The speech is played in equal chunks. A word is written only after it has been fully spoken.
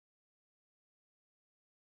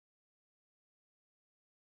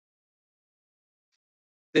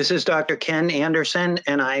This is Dr. Ken Anderson,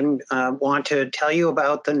 and I want to tell you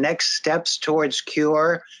about the next steps towards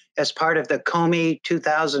cure as part of the COMy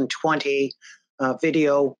 2020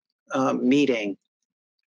 video meeting.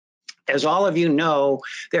 As all of you know,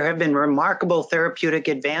 there have been remarkable therapeutic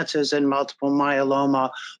advances in multiple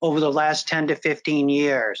myeloma over the last 10 to 15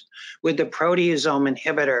 years with the proteasome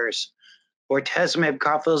inhibitors, bortezomib,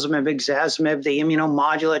 carfilzomib, ixazomib, the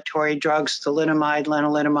immunomodulatory drugs, thalidomide,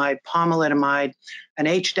 lenalidomide, pomalidomide, an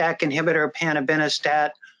HDAC inhibitor, panobinostat,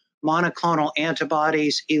 monoclonal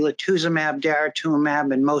antibodies, elotuzumab,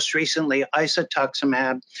 daratumumab, and most recently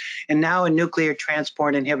isatuximab, and now a nuclear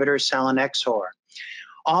transport inhibitor, selinexor.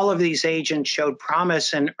 All of these agents showed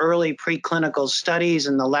promise in early preclinical studies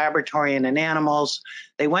in the laboratory and in animals.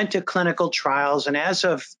 They went to clinical trials, and as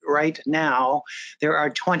of right now, there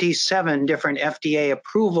are 27 different FDA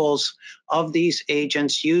approvals of these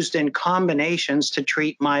agents used in combinations to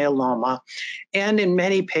treat myeloma. And in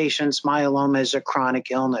many patients, myeloma is a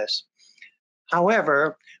chronic illness.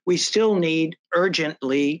 However, we still need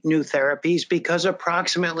urgently new therapies because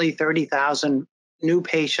approximately 30,000 new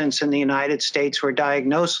patients in the United States were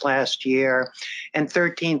diagnosed last year, and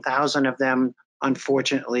 13,000 of them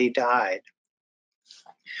unfortunately died.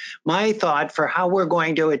 My thought for how we're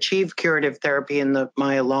going to achieve curative therapy in the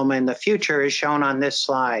myeloma in the future is shown on this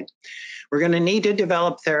slide. We're going to need to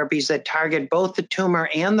develop therapies that target both the tumor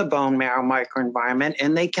and the bone marrow microenvironment,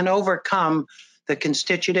 and they can overcome the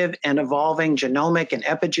constitutive and evolving genomic and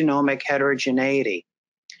epigenomic heterogeneity.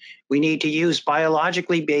 We need to use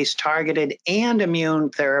biologically based targeted and immune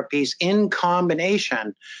therapies in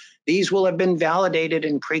combination. These will have been validated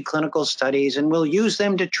in preclinical studies, and we'll use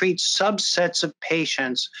them to treat subsets of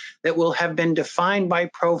patients that will have been defined by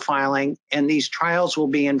profiling, and these trials will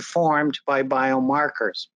be informed by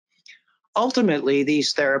biomarkers. Ultimately,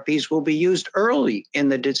 these therapies will be used early in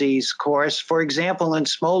the disease course, for example, in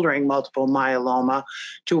smoldering multiple myeloma,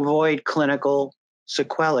 to avoid clinical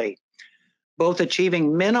sequelae. Both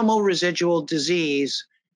achieving minimal residual disease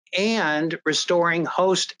and restoring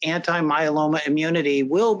host anti-myeloma immunity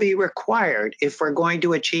will be required if we're going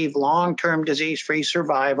to achieve long-term disease-free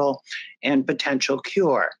survival and potential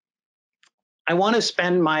cure. I want to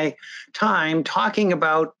spend my time talking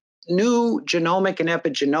about new genomic and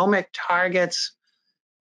epigenomic targets,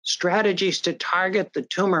 strategies to target the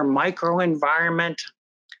tumor microenvironment,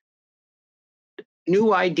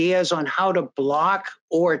 new ideas on how to block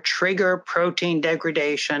or trigger protein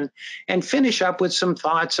degradation, and finish up with some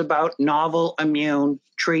thoughts about novel immune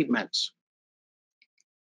treatments.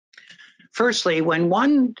 Firstly, when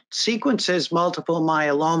one sequences multiple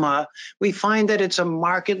myeloma, we find that it's a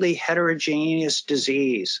markedly heterogeneous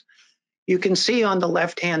disease. You can see on the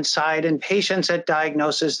left-hand side in patients at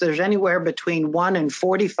diagnosis, there's anywhere between 1 and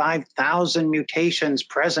 45,000 mutations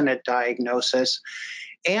present at diagnosis.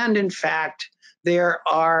 And in fact, there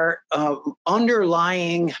are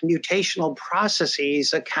underlying mutational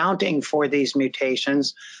processes accounting for these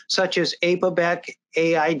mutations, such as APOBEC,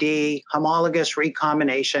 AID, homologous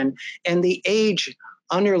recombination, and the age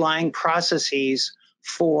underlying processes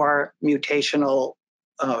for mutational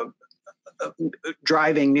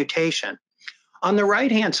driving mutation. On the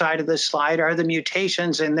right-hand side of this slide are the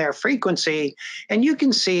mutations and their frequency, and you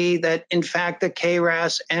can see that, in fact, the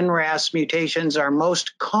KRAS, NRAS mutations are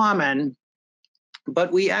most common,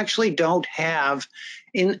 but we actually don't have,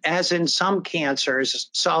 as in some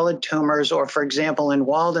cancers, solid tumors, or for example, in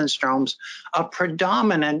Waldenstrom's, a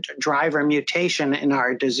predominant driver mutation in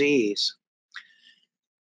our disease.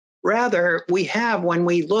 Rather, we have, when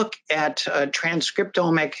we look at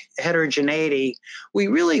transcriptomic heterogeneity, we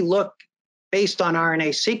really look based on RNA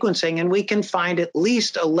sequencing, and we can find at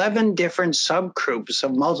least 11 different subgroups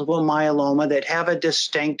of multiple myeloma that have a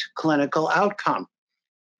distinct clinical outcome.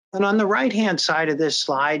 And on the right-hand side of this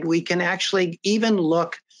slide, we can actually even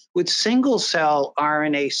look with single-cell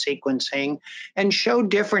RNA sequencing and show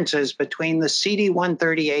differences between the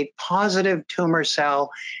CD138 positive tumor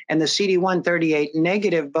cell and the CD138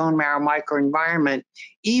 negative bone marrow microenvironment,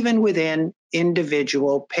 even within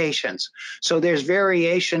individual patients. So there's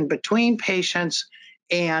variation between patients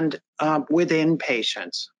and within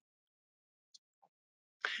patients.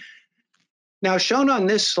 Now, shown on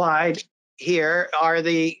this slide here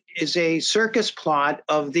is a circus plot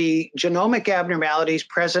of the genomic abnormalities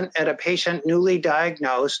present at a patient newly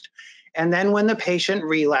diagnosed, and then when the patient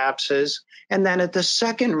relapses, and then at the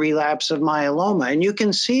second relapse of myeloma. And you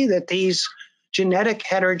can see that these genetic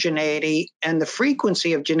heterogeneity and the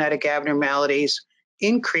frequency of genetic abnormalities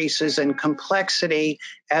increases in complexity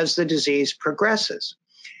as the disease progresses.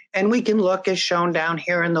 And we can look, as shown down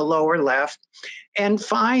here in the lower left, and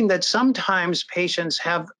find that sometimes patients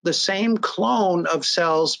have the same clone of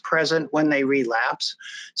cells present when they relapse.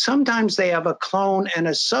 Sometimes they have a clone and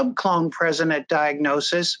a subclone present at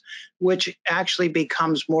diagnosis, which actually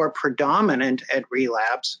becomes more predominant at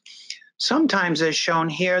relapse. Sometimes, as shown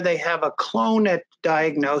here, they have a clone at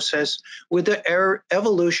diagnosis with the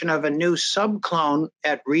evolution of a new subclone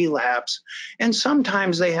at relapse. And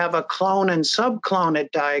sometimes they have a clone and subclone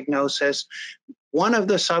at diagnosis. One of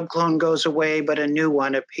the subclone goes away, but a new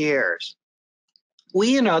one appears.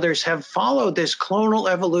 We and others have followed this clonal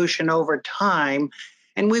evolution over time,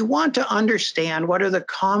 and we want to understand what are the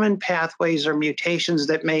common pathways or mutations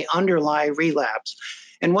that may underlie relapse.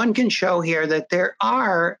 And one can show here that there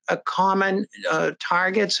are common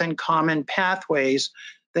targets and common pathways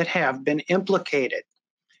that have been implicated.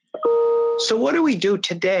 So what do we do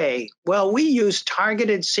today? Well, we use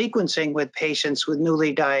targeted sequencing with patients with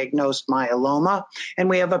newly diagnosed myeloma, and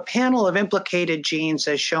we have a panel of implicated genes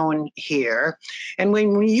as shown here. And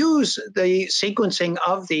when we use the sequencing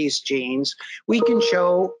of these genes, we can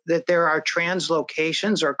show that there are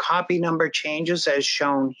translocations or copy number changes as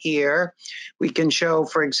shown here. We can show,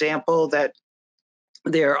 for example, that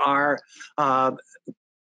there are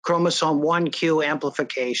chromosome 1q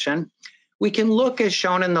amplification. We can look, as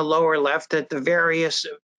shown in the lower left, at the various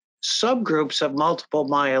subgroups of multiple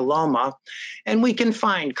myeloma, and we can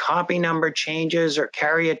find copy number changes or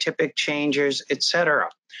karyotypic changes, etc.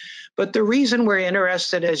 But the reason we're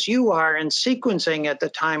interested, as you are, in sequencing at the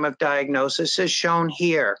time of diagnosis is shown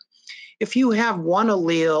here. If you have one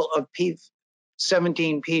allele of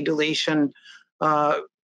P17P deletion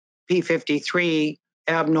P53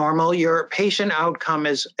 abnormal, your patient outcome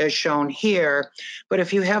is as shown here. But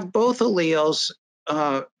if you have both alleles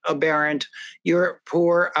aberrant, your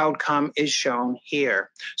poor outcome is shown here.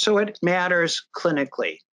 So it matters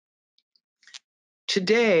clinically.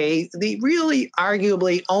 Today, the really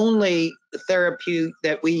arguably only therapy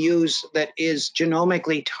that we use that is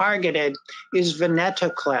genomically targeted is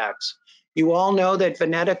venetoclax. You all know that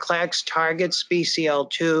venetoclax targets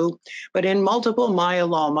BCL2, but in multiple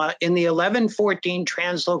myeloma, in the 11-14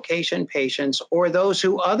 translocation patients or those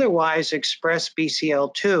who otherwise express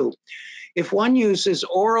BCL2, if one uses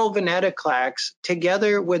oral venetoclax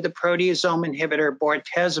together with the proteasome inhibitor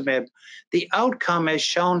bortezomib, the outcome as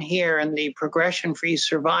shown here in the progression-free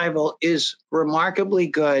survival is remarkably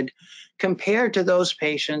good compared to those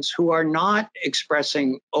patients who are not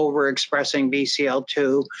overexpressing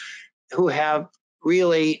BCL2, who have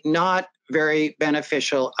really not very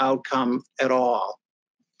beneficial outcome at all.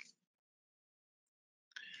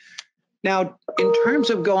 Now, in terms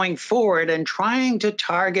of going forward and trying to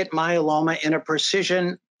target myeloma in a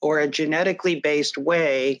precision or a genetically based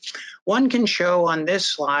way, one can show on this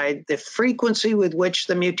slide the frequency with which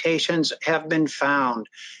the mutations have been found.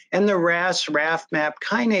 And the RAS-RAF-MAP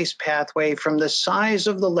kinase pathway, from the size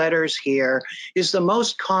of the letters here, is the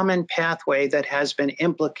most common pathway that has been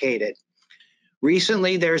implicated.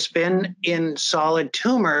 Recently, there's been in solid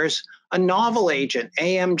tumors a novel agent,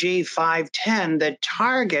 AMG 510, that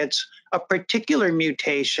targets a particular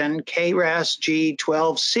mutation, KRAS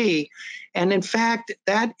G12C, and in fact,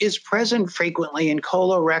 that is present frequently in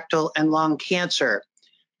colorectal and lung cancer.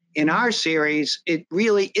 In our series, it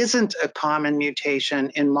really isn't a common mutation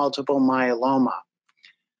in multiple myeloma.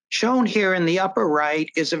 Shown here in the upper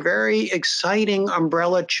right is a very exciting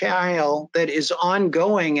umbrella trial that is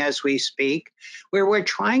ongoing as we speak, where we're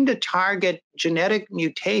trying to target genetic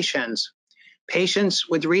mutations. Patients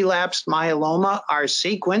with relapsed myeloma are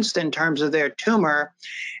sequenced in terms of their tumor,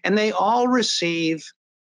 and they all receive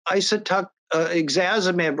ixazomib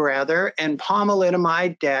and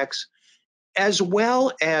pomalidomide dex, as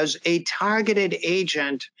well as a targeted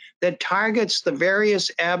agent that targets the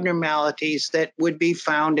various abnormalities that would be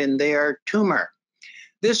found in their tumor.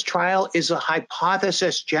 This trial is a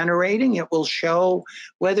hypothesis generating. It will show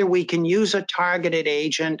whether we can use a targeted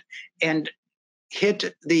agent and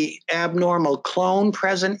hit the abnormal clone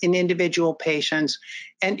present in individual patients.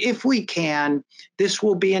 And if we can, this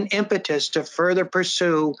will be an impetus to further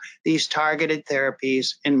pursue these targeted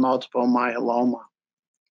therapies in multiple myeloma.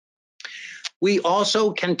 We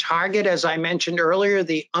also can target, as I mentioned earlier,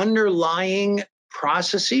 the underlying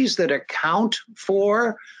processes that account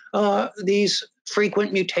for these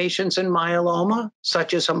frequent mutations in myeloma,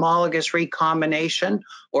 such as homologous recombination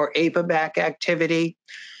or APOBAC activity.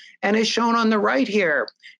 And as shown on the right here,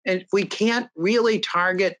 if we can't really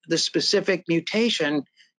target the specific mutation,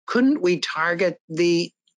 couldn't we target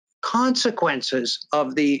the consequences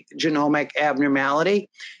of the genomic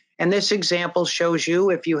abnormality? And this example shows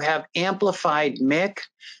you if you have amplified MYC,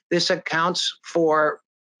 this accounts for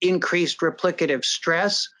increased replicative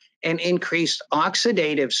stress and increased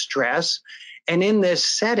oxidative stress. And in this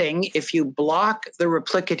setting, if you block the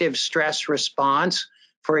replicative stress response,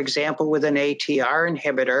 for example, with an ATR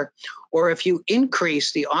inhibitor, or if you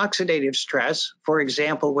increase the oxidative stress, for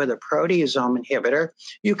example, with a proteasome inhibitor,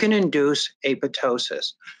 you can induce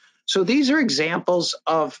apoptosis. So these are examples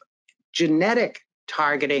of genetic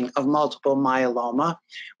targeting of multiple myeloma.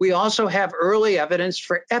 We also have early evidence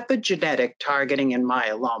for epigenetic targeting in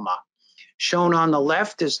myeloma. Shown on the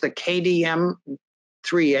left is the KDM3A.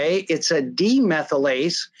 It's a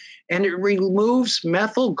demethylase, and it removes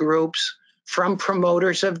methyl groups from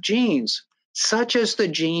promoters of genes, such as the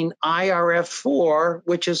gene IRF4,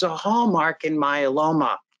 which is a hallmark in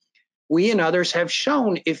myeloma. We and others have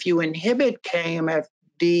shown if you inhibit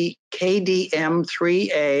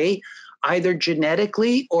KDM3A, either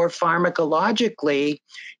genetically or pharmacologically,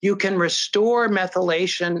 you can restore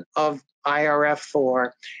methylation of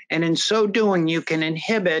IRF4, and in so doing, you can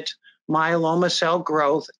inhibit myeloma cell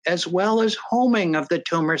growth as well as homing of the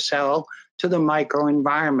tumor cell to the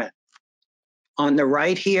microenvironment. On the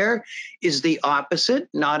right here is the opposite,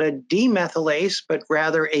 not a demethylase, but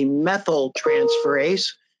rather a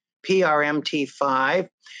methyltransferase, PRMT5.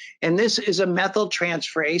 And this is a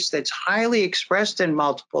methyltransferase that's highly expressed in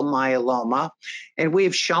multiple myeloma. And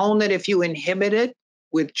we've shown that if you inhibit it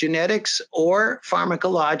with genetics or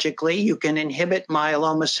pharmacologically, you can inhibit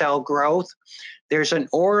myeloma cell growth. There's an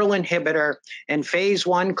oral inhibitor, and phase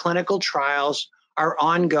 1 clinical trials are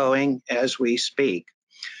ongoing as we speak.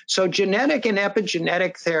 So genetic and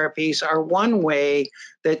epigenetic therapies are one way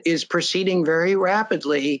that is proceeding very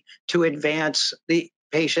rapidly to advance the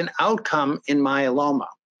patient outcome in myeloma.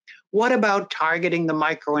 What about targeting the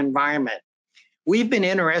microenvironment? We've been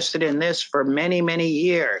interested in this for many, many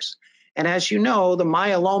years. And as you know, the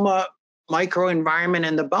myeloma microenvironment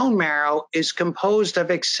in the bone marrow is composed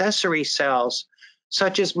of accessory cells,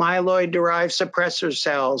 such as myeloid-derived suppressor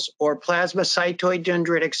cells or plasmacytoid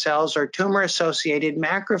dendritic cells or tumor-associated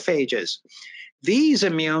macrophages. These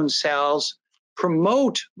immune cells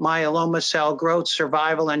promote myeloma cell growth,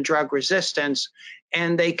 survival, and drug resistance,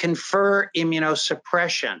 and they confer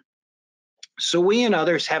immunosuppression. So we and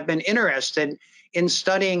others have been interested in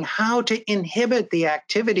studying how to inhibit the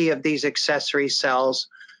activity of these accessory cells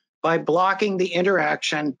by blocking the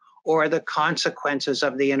interaction or the consequences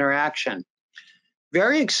of the interaction.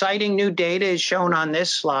 Very exciting new data is shown on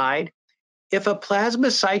this slide. If a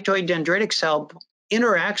plasmacytoid dendritic cell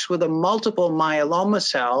interacts with a multiple myeloma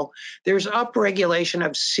cell, there's upregulation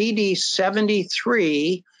of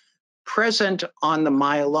CD73 present on the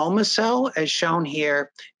myeloma cell, as shown here,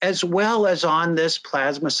 as well as on this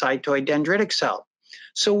plasmacytoid dendritic cell.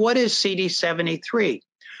 So what is CD73?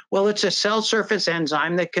 Well, it's a cell surface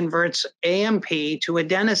enzyme that converts AMP to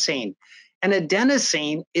adenosine, and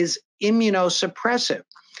adenosine is immunosuppressive.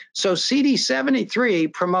 So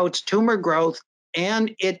CD73 promotes tumor growth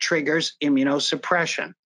and it triggers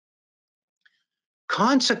immunosuppression.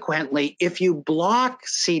 Consequently, if you block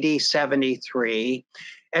CD73,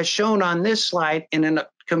 as shown on this slide, in a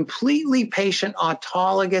completely patient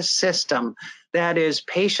autologous system, that is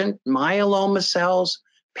patient myeloma cells,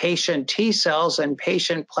 patient T cells, and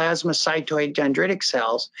patient plasmacytoid dendritic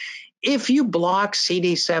cells, if you block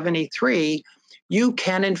CD73, you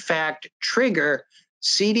can in fact trigger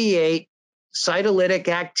CD8 cytolytic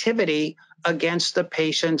activity against the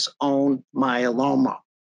patient's own myeloma.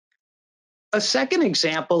 A second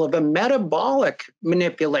example of a metabolic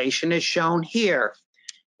manipulation is shown here.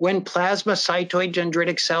 When plasmacytoid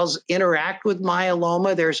dendritic cells interact with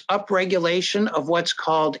myeloma, there's upregulation of what's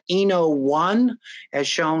called ENO1, as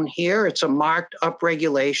shown here. It's a marked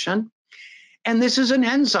upregulation. And this is an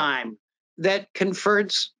enzyme that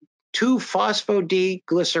converts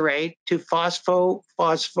 2-phosphodeglycerate to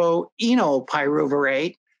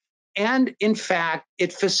phosphoenolpyruvate. And in fact,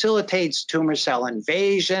 it facilitates tumor cell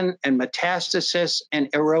invasion and metastasis and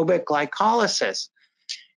aerobic glycolysis.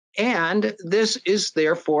 And this is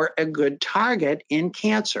therefore a good target in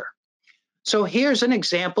cancer. So here's an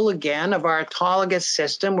example again of our autologous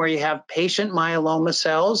system where you have patient myeloma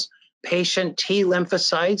cells, patient T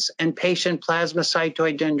lymphocytes, and patient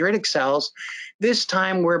plasmacytoid dendritic cells. This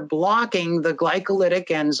time we're blocking the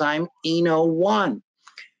glycolytic enzyme ENO1.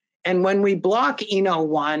 And when we block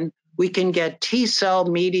ENO1, we can get T cell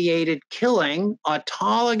mediated killing,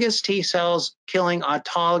 autologous T cells killing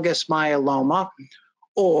autologous myeloma.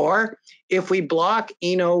 Or if we block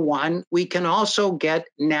ENO1, we can also get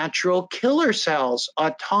natural killer cells,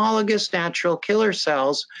 autologous natural killer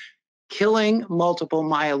cells killing multiple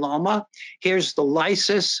myeloma. Here's the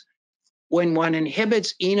lysis. When one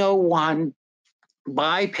inhibits ENO1,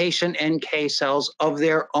 by patient NK cells of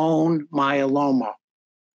their own myeloma.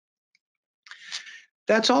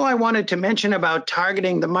 That's all I wanted to mention about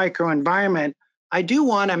targeting the microenvironment. I do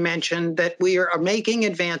want to mention that we are making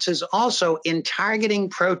advances also in targeting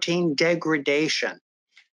protein degradation.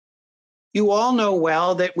 You all know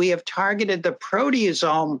well that we have targeted the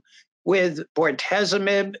proteasome with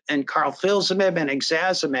bortezomib and carfilzomib and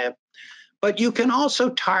ixazomib, but you can also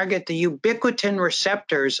target the ubiquitin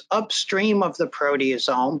receptors upstream of the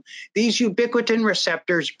proteasome. These ubiquitin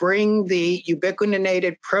receptors bring the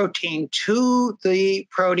ubiquitinated protein to the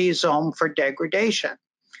proteasome for degradation.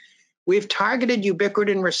 We've targeted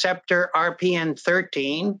ubiquitin receptor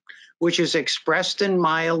RPN13, which is expressed in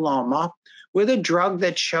myeloma, with a drug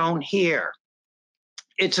that's shown here.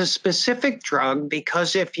 It's a specific drug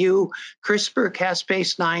because if you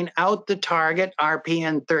CRISPR-Cas9 out the target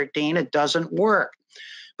RPN13, it doesn't work.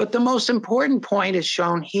 But the most important point is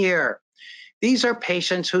shown here. These are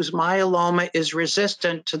patients whose myeloma is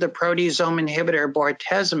resistant to the proteasome inhibitor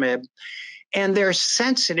bortezomib, and they're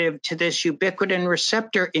sensitive to this ubiquitin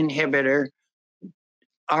receptor inhibitor,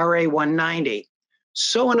 RA190.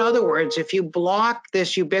 So in other words, if you block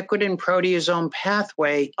this ubiquitin proteasome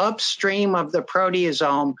pathway upstream of the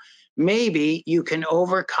proteasome, maybe you can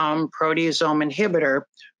overcome proteasome inhibitor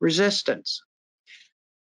resistance.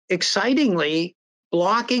 Excitingly,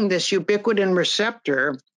 blocking this ubiquitin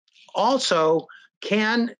receptor also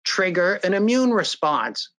can trigger an immune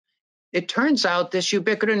response. It turns out this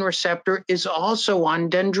ubiquitin receptor is also on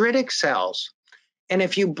dendritic cells. And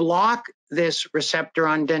if you block this receptor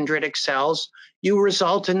on dendritic cells, you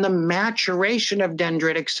result in the maturation of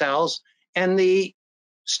dendritic cells and the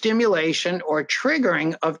stimulation or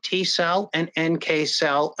triggering of T cell and NK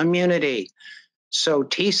cell immunity. So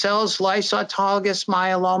T cells lyse autologous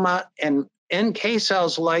myeloma and NK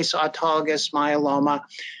cells lyse autologous myeloma.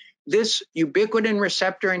 This ubiquitin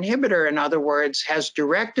receptor inhibitor, in other words, has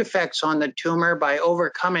direct effects on the tumor by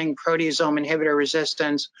overcoming proteasome inhibitor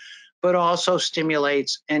resistance, but also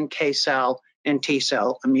stimulates NK cell and T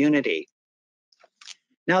cell immunity.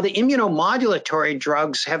 Now, the immunomodulatory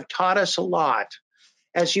drugs have taught us a lot.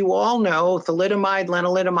 As you all know, thalidomide,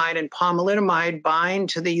 lenalidomide, and pomalidomide bind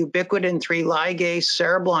to the ubiquitin-3 ligase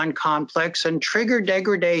cereblon complex and trigger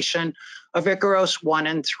degradation of Ikaros 1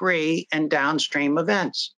 and 3 and downstream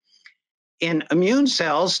events. In immune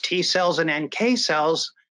cells, T cells and NK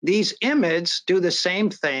cells, these IMiDs do the same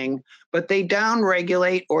thing, but they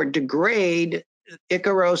downregulate or degrade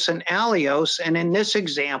Ikaros and Allios, and in this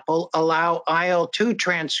example, allow IL-2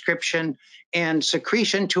 transcription and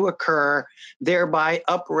secretion to occur, thereby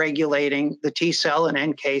upregulating the T cell and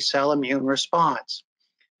NK cell immune response.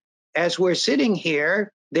 As we're sitting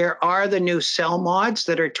here, there are the new cell mods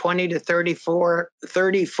that are 20 to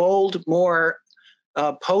 30-fold more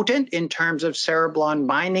potent in terms of cereblon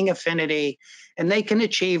binding affinity, and they can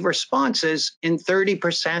achieve responses in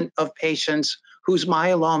 30% of patients whose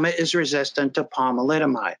myeloma is resistant to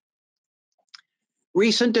pomalidomide.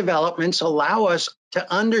 Recent developments allow us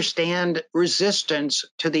to understand resistance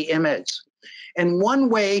to the IMiDs. And one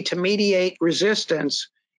way to mediate resistance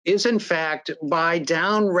is, in fact, by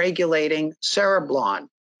downregulating cereblon.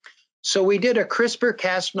 So we did a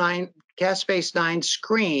CRISPR-Cas9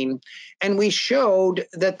 screen, and we showed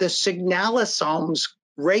that the signalosomes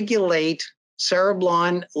regulate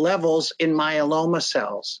cereblon levels in myeloma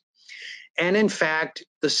cells. And in fact,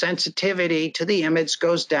 the sensitivity to the IMiDs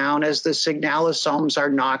goes down as the signalosomes are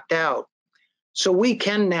knocked out. So we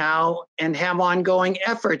can now and have ongoing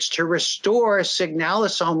efforts to restore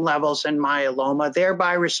signalosome levels in myeloma,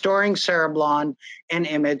 thereby restoring cereblon and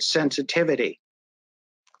IMiD sensitivity.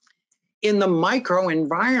 In the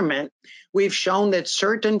microenvironment, we've shown that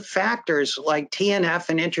certain factors like TNF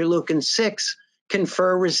and interleukin-6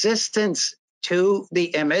 confer resistance to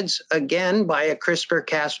the IMiDs, again, by a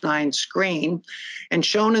CRISPR-Cas9 screen. And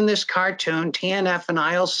shown in this cartoon, TNF and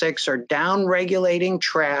IL-6 are downregulating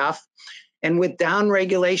TRAF. And with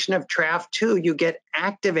downregulation of TRAF2, you get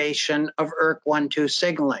activation of ERK1/2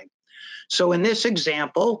 signaling. So in this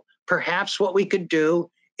example, perhaps what we could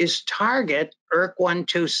do is target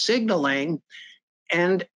ERK1/2 signaling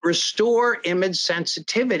and restore IMiD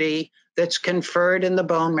sensitivity that's conferred in the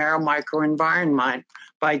bone marrow microenvironment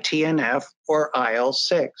by TNF or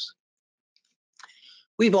IL-6.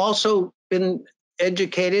 We've also been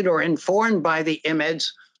educated or informed by the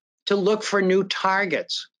IMiDs to look for new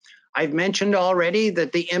targets. I've mentioned already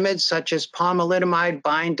that the IMiDs such as pomalidomide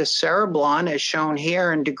bind to cereblon, as shown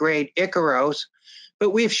here, and degrade Ikaros.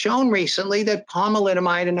 But we've shown recently that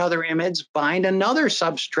pomalidomide and other IMiDs bind another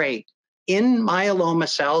substrate in myeloma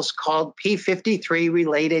cells called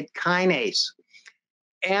p53-related kinase.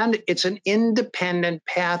 and it's an independent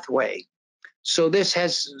pathway. So this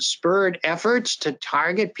has spurred efforts to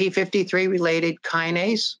target p53-related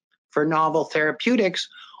kinase for novel therapeutics,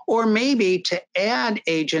 or maybe to add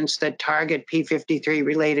agents that target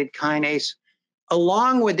p53-related kinase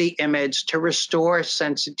along with the IMiDs to restore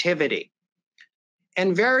sensitivity.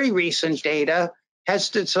 And very recent data has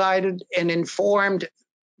decided and informed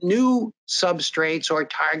new substrates or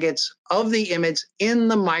targets of the IMiDs in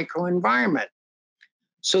the microenvironment.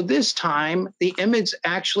 So this time, the IMiDs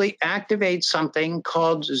actually activate something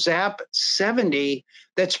called ZAP70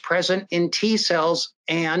 that's present in T cells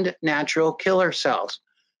and natural killer cells.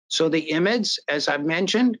 So the IMiDs, as I've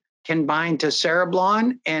mentioned, can bind to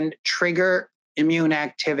cereblon and trigger immune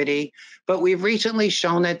activity, but we've recently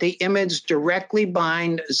shown that the IMiDs directly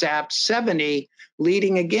bind ZAP70,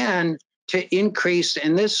 leading again to increase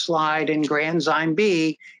in this slide in granzyme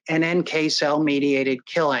B and NK cell mediated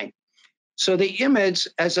killing. So the IMiDs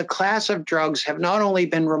as a class of drugs have not only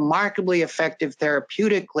been remarkably effective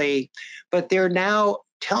therapeutically, but they're now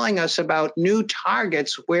telling us about new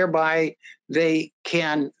targets whereby they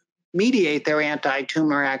can mediate their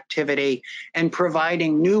anti-tumor activity and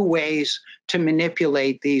providing new ways to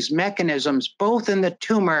manipulate these mechanisms, both in the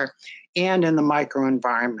tumor and in the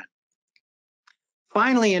microenvironment.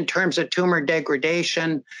 Finally, in terms of tumor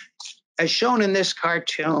degradation, as shown in this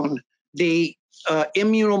cartoon, the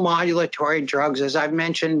immunomodulatory drugs, as I've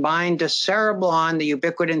mentioned, bind to cereblon, the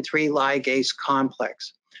ubiquitin-3 ligase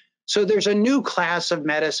complex. So there's a new class of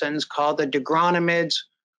medicines called the degronimids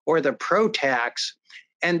or the PROTACs,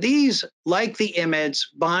 and these, like the IMiDs,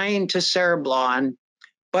 bind to cereblon,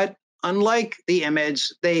 but unlike the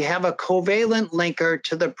IMiDs, they have a covalent linker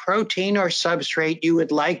to the protein or substrate you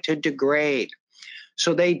would like to degrade.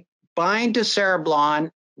 So they bind to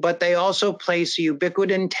cereblon, but they also place a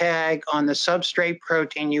ubiquitin tag on the substrate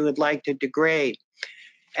protein you would like to degrade.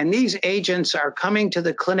 And these agents are coming to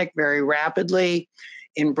the clinic very rapidly.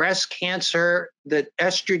 In breast cancer, the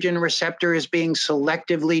estrogen receptor is being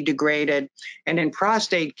selectively degraded. And in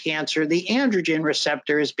prostate cancer, the androgen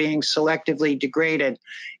receptor is being selectively degraded.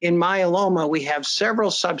 In myeloma, we have several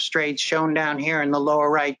substrates shown down here in the lower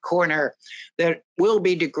right corner that will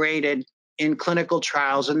be degraded in clinical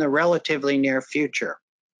trials in the relatively near future.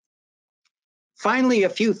 Finally, a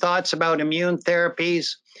few thoughts about immune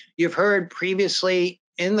therapies. You've heard previously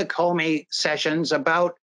in the COMy sessions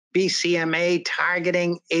about BCMA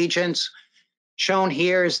targeting agents. Shown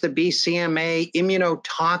here is the BCMA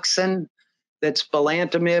immunotoxin that's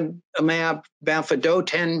belantamab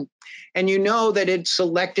mafodotin. And you know that it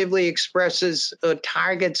selectively expresses,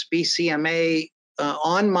 targets BCMA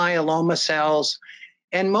on myeloma cells.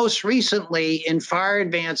 And most recently, in far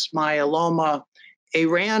advanced myeloma, a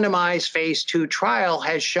randomized phase 2 trial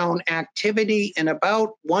has shown activity in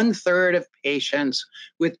about 1/3 of patients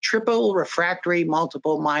with triple refractory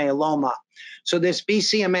multiple myeloma. So this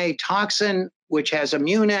BCMA toxin, which has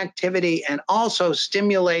immune activity and also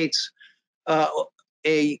stimulates a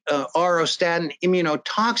auristatin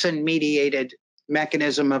immunotoxin-mediated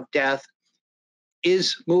mechanism of death,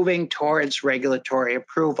 is moving towards regulatory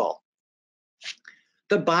approval.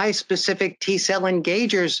 The bispecific T-cell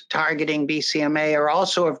engagers targeting BCMA are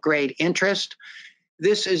also of great interest.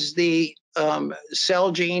 This is the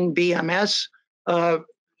Celgene BMS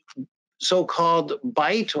so-called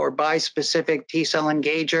BiTE or bispecific T-cell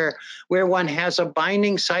engager, where one has a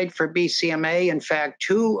binding site for BCMA, in fact,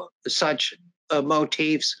 2 such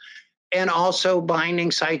motifs, and also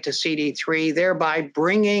binding site to CD3, thereby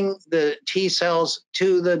bringing the T cells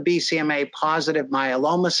to the BCMA positive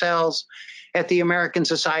myeloma cells. At the American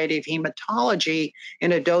Society of Hematology,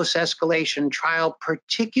 in a dose escalation trial,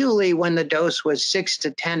 particularly when the dose was 6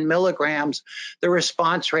 to 10 milligrams, the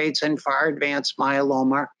response rates in far advanced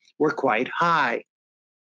myeloma were quite high.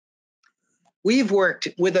 We've worked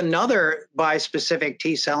with another bispecific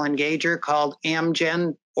T-cell engager called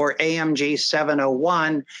Amgen or AMG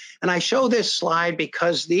 701. And I show this slide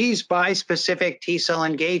because these bispecific T-cell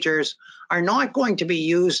engagers are not going to be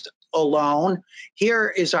used alone. Here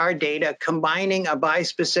is our data combining a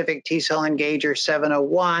bispecific T-cell engager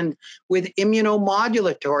 701 with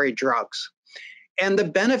immunomodulatory drugs. And the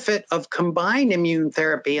benefit of combined immune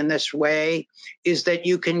therapy in this way is that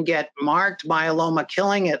you can get marked myeloma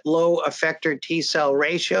killing at low effector T-cell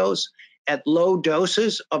ratios at low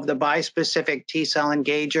doses of the bispecific T-cell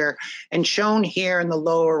engager. And shown here in the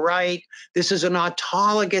lower right, this is an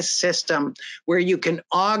autologous system where you can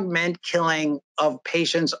augment killing of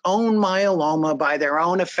patients' own myeloma by their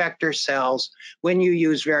own effector cells when you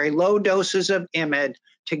use very low doses of IMiD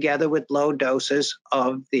together with low doses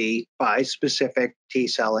of the bispecific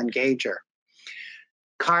T-cell engager.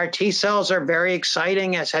 CAR T cells are very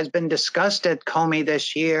exciting, as has been discussed at COMy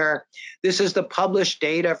this year. This is the published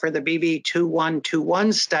data for the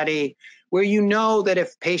BB2121 study, where you know that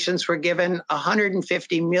if patients were given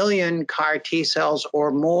 150 million CAR T cells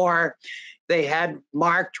or more, they had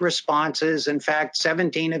marked responses. In fact,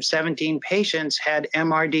 17 of 17 patients had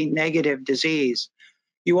MRD negative disease.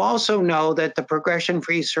 You also know that the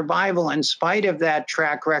progression-free survival, in spite of that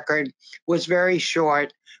track record, was very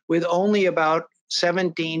short, with only about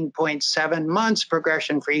 17.7 months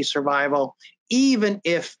progression-free survival, even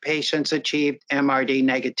if patients achieved MRD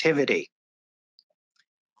negativity.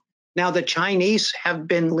 Now, the Chinese have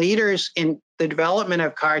been leaders in the development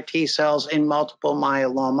of CAR T cells in multiple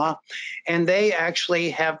myeloma, and they actually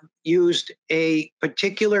have used a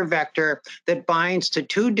particular vector that binds to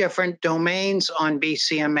two different domains on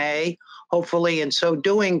BCMA, hopefully in so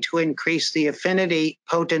doing to increase the affinity,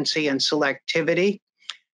 potency, and selectivity.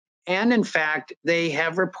 And in fact, they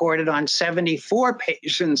have reported on 74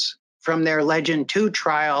 patients from their Legend 2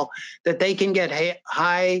 trial that they can get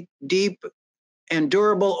high, deep, and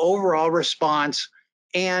durable overall response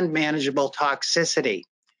and manageable toxicity.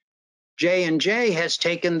 J&J has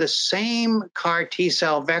taken the same CAR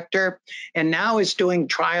T-cell vector and now is doing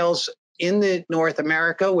trials in North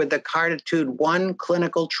America with the CARTITUDE-1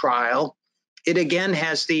 clinical trial. It again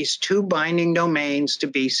has these two binding domains to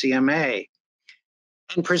BCMA.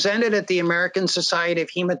 And presented at the American Society of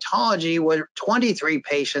Hematology were 23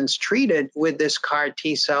 patients treated with this CAR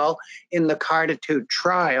T-cell in the CARTITUDE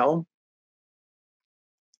trial.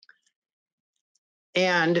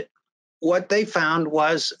 And what they found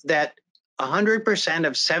was that 100%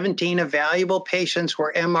 of 17 evaluable patients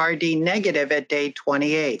were MRD negative at day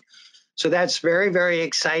 28. So that's very, very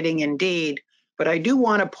exciting indeed. But I do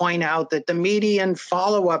want to point out that the median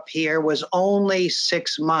follow-up here was only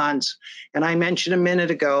 6 months. And I mentioned a minute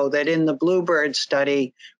ago that in the Bluebird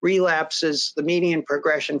study, relapses, the median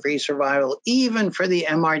progression-free survival, even for the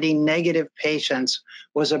MRD negative patients,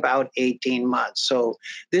 was about 18 months. So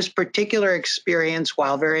this particular experience,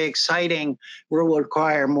 while very exciting, will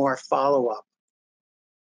require more follow-up.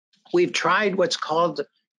 We've tried what's called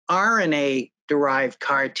RNA-derived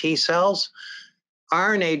CAR T cells.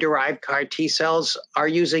 RNA-derived CAR T cells are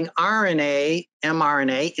using RNA,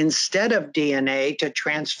 mRNA, instead of DNA to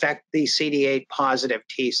transfect the CD8 positive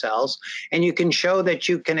T cells. And you can show that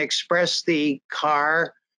you can express the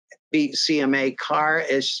CAR, BCMA CAR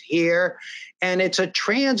is here, and it's a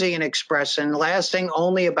transient expression lasting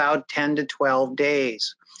only about 10 to 12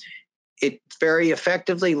 days. It very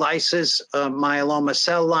effectively lyses myeloma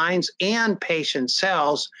cell lines and patient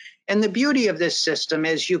cells. And the beauty of this system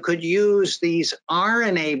is you could use these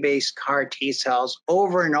RNA-based CAR T cells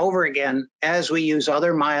over and over again as we use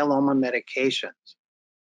other myeloma medications.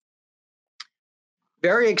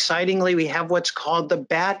 Very excitingly, we have what's called the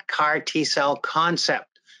BAT CAR T cell concept.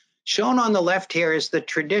 Shown on the left here is the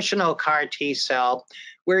traditional CAR T cell,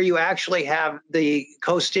 where you actually have the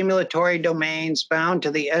co-stimulatory domains bound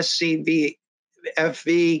to the SCVFV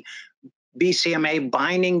BCMA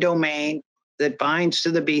binding domain that binds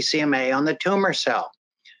to the BCMA on the tumor cell.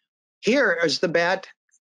 Here is the BAT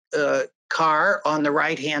CAR on the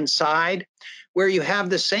right-hand side, where you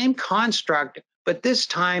have the same construct, but this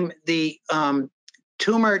time the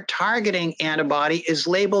tumor targeting antibody is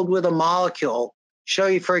labeled with a molecule. Show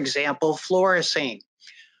you, for example, fluorescein.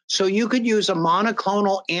 So you could use a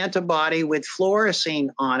monoclonal antibody with fluorescein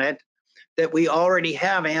on it that we already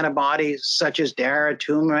have antibodies such as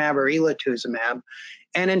daratumumab or elotuzumab.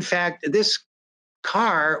 And in fact, this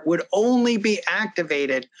CAR would only be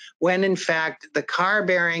activated when, in fact, the CAR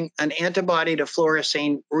bearing an antibody to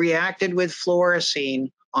fluorescein reacted with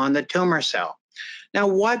fluorescein on the tumor cell. Now,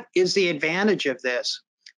 what is the advantage of this?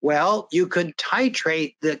 Well, you could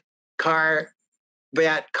titrate the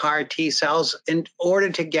BAT CAR T cells in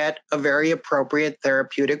order to get a very appropriate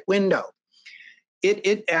therapeutic window.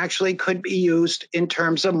 It actually could be used in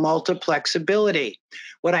terms of multiplexability.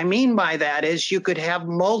 What I mean by that is you could have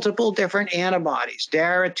multiple different antibodies,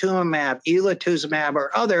 daratumumab, elotuzumab,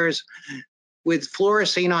 or others, with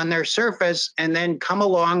fluorescein on their surface, and then come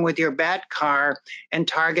along with your BAT CAR and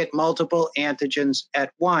target multiple antigens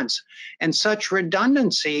at once. And such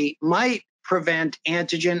redundancy might prevent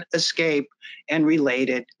antigen escape and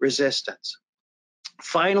related resistance.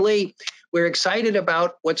 Finally, we're excited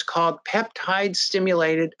about what's called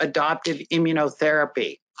peptide-stimulated adoptive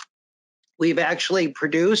immunotherapy. We've actually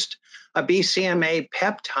produced a BCMA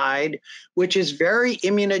peptide, which is very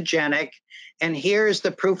immunogenic. And here's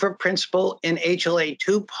the proof of principle in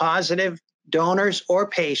HLA-2 positive donors or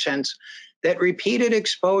patients that repeated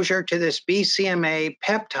exposure to this BCMA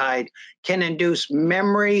peptide can induce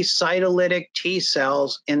memory cytolytic T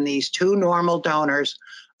cells in these 2 normal donors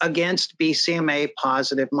against BCMA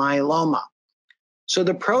positive myeloma. So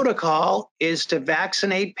the protocol is to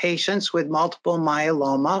vaccinate patients with multiple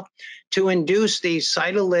myeloma to induce these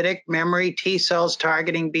cytolytic memory T cells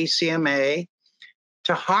targeting BCMA,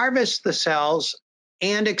 to harvest the cells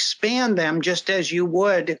and expand them just as you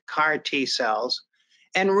would CAR T cells,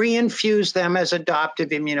 and reinfuse them as adoptive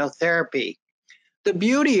immunotherapy. The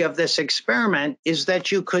beauty of this experiment is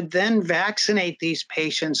that you could then vaccinate these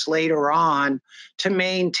patients later on to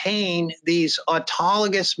maintain these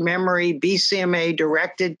autologous memory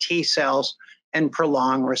BCMA-directed T cells and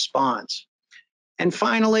prolong response. And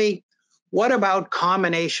finally, what about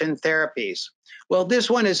combination therapies? Well, this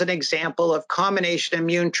one is an example of combination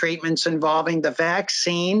immune treatments involving the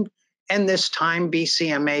vaccine and this time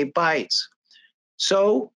BCMA bites.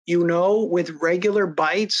 So, with regular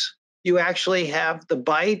bites, you actually have the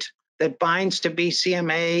bite that binds to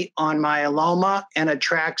BCMA on myeloma and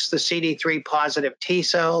attracts the CD3 positive T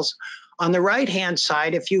cells. On the right-hand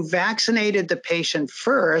side, if you vaccinated the patient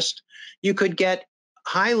first, you could get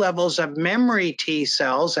high levels of memory T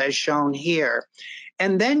cells, as shown here.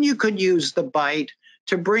 And then you could use the bite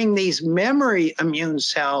to bring these memory immune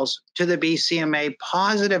cells to the BCMA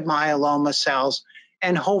positive myeloma cells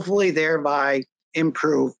and hopefully thereby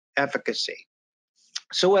improve efficacy.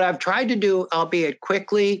 So what I've tried to do, albeit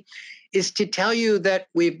quickly, is to tell you that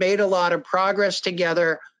we've made a lot of progress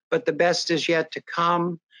together, but the best is yet to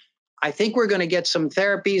come. I think we're going to get some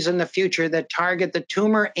therapies in the future that target the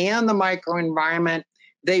tumor and the microenvironment.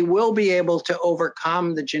 They will be able to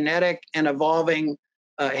overcome the genetic and evolving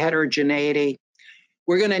heterogeneity.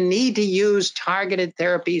 We're going to need to use targeted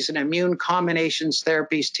therapies and immune combinations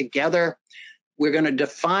therapies together. We're going to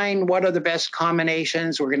define what are the best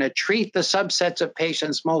combinations. We're going to treat the subsets of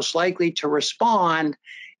patients most likely to respond,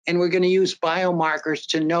 and we're going to use biomarkers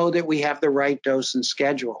to know that we have the right dose and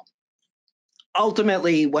schedule.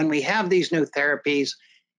 Ultimately, when we have these new therapies,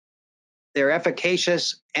 they're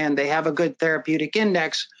efficacious and they have a good therapeutic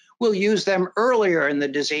index, we'll use them earlier in the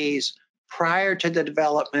disease prior to the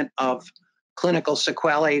development of clinical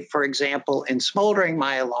sequelae, for example, in smoldering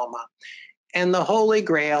myeloma. And the holy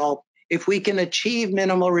grail, if we can achieve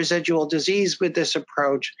minimal residual disease with this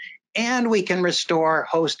approach and we can restore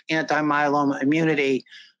host anti-myeloma immunity,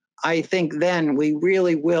 I think then we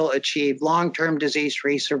really will achieve long-term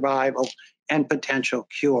disease-free survival and potential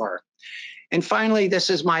cure. And finally, this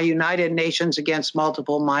is my United Nations Against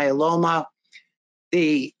Multiple Myeloma.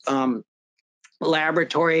 The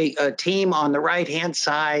laboratory team on the right-hand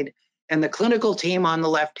side and the clinical team on the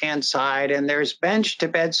left-hand side, and there's bench to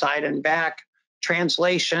bedside and back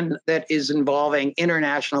translation that is involving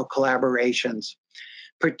international collaborations.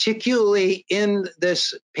 Particularly in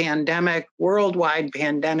this pandemic, worldwide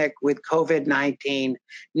pandemic with COVID-19,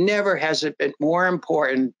 never has it been more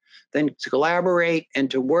important than to collaborate and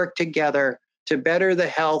to work together to better the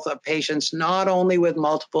health of patients, not only with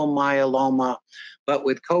multiple myeloma, but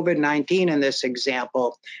with COVID-19 in this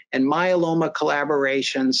example. And myeloma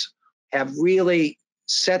collaborations have really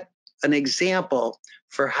set an example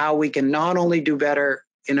for how we can not only do better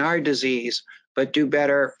in our disease, but do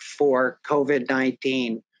better for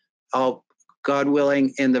COVID-19, God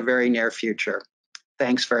willing, in the very near future.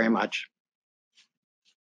 Thanks very much.